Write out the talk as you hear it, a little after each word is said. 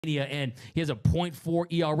and he has a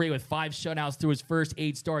 .4 ERA with 5 shutouts through his first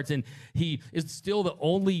 8 starts, and he is still the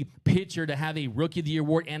only pitcher to have a Rookie of the Year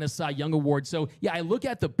award and a Cy Young award. So, yeah, I look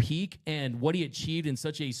at the peak and what he achieved in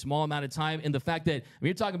such a small amount of time, and the fact that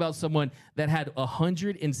you're talking about someone that had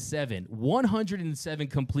 107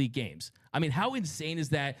 complete games. I mean, how insane is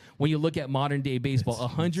that when you look at modern day baseball?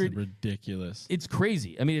 100, it's ridiculous. It's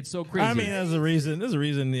crazy. I mean, it's so crazy. I mean, there's a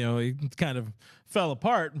reason. You know, he kind of fell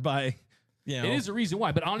apart by. You know, it is a reason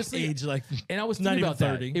why, but honestly, age like and I was thinking about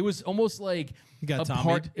 30. that. It was almost like got a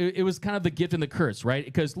part. It was kind of the gift and the curse, right?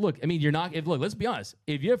 Because look, I mean, let's be honest.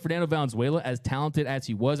 If you have Fernando Valenzuela, as talented as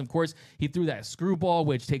he was, of course, he threw that screwball,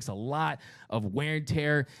 which takes a lot of wear and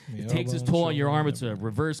tear. It takes its toll on your arm. It's a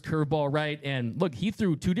reverse curveball, right? And look, he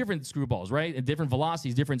threw 2 different screwballs, right? At different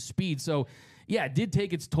velocities, different speeds. So, yeah, it did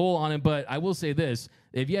take its toll on him. But I will say this: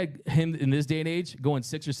 if you had him in this day and age going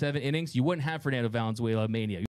 6 or 7 innings, you wouldn't have Fernando Valenzuela mania.